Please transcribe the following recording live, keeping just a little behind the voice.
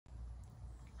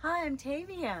Hi, I'm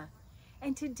Tavia,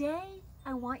 and today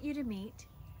I want you to meet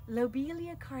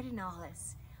Lobelia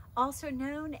cardinalis, also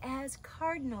known as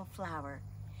Cardinal Flower.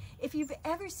 If you've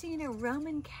ever seen a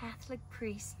Roman Catholic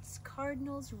priest's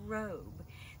cardinal's robe,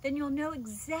 then you'll know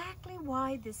exactly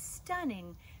why this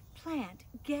stunning plant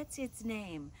gets its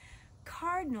name.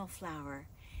 Cardinal flower.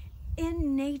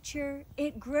 In nature,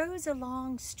 it grows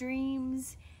along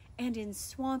streams and in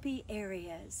swampy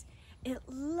areas. It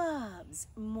loves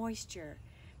moisture.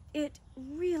 It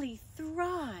really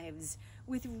thrives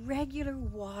with regular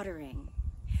watering.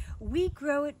 We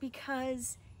grow it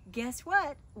because, guess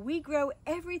what? We grow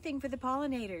everything for the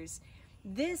pollinators.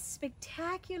 This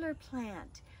spectacular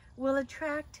plant will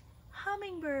attract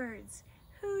hummingbirds.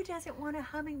 Who doesn't want a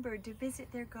hummingbird to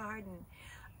visit their garden?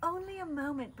 Only a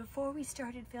moment before we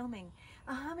started filming,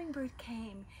 a hummingbird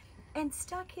came and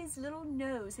stuck his little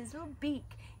nose, his little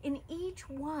beak, in each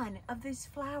one of these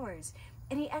flowers.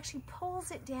 And he actually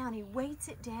pulls it down, he weights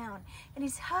it down, and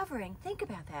he's hovering. Think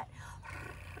about that.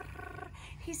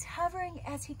 He's hovering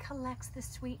as he collects the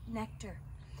sweet nectar.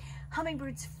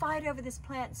 Hummingbirds fight over this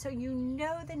plant, so you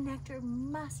know the nectar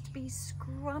must be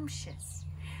scrumptious.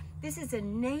 This is a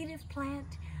native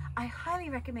plant. I highly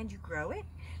recommend you grow it.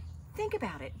 Think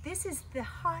about it. This is the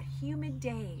hot, humid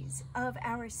days of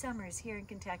our summers here in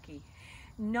Kentucky.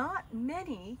 Not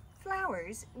many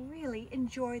flowers really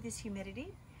enjoy this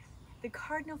humidity. The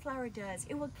cardinal flower does.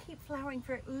 It will keep flowering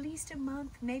for at least a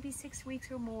month, maybe 6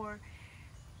 weeks or more.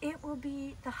 It will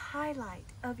be the highlight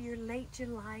of your late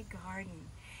July garden.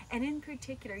 And in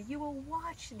particular, you will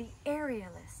watch the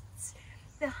aerialists,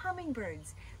 the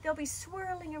hummingbirds. They'll be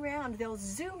swirling around. They'll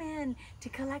zoom in to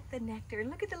collect the nectar.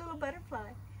 Look at the little butterfly.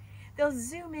 They'll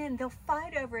zoom in, they'll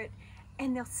fight over it,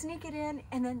 and they'll sneak it in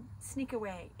and then sneak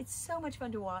away. It's so much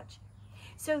fun to watch.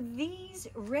 So these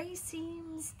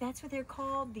racemes, that's what they're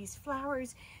called, these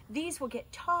flowers, these will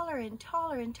get taller and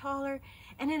taller and taller.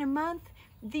 And in a month,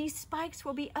 these spikes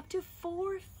will be up to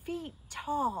 4 feet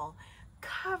tall,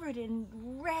 covered in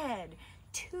red,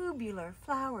 tubular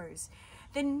flowers.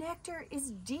 The nectar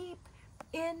is deep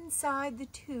inside the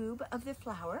tube of the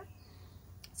flower.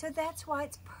 So that's why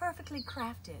it's perfectly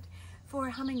crafted for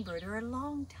a hummingbird or a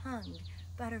long-tongued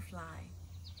butterfly.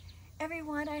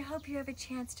 Everyone, I hope you have a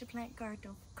chance to plant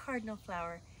cardinal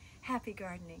flower. Happy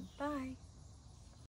gardening. Bye.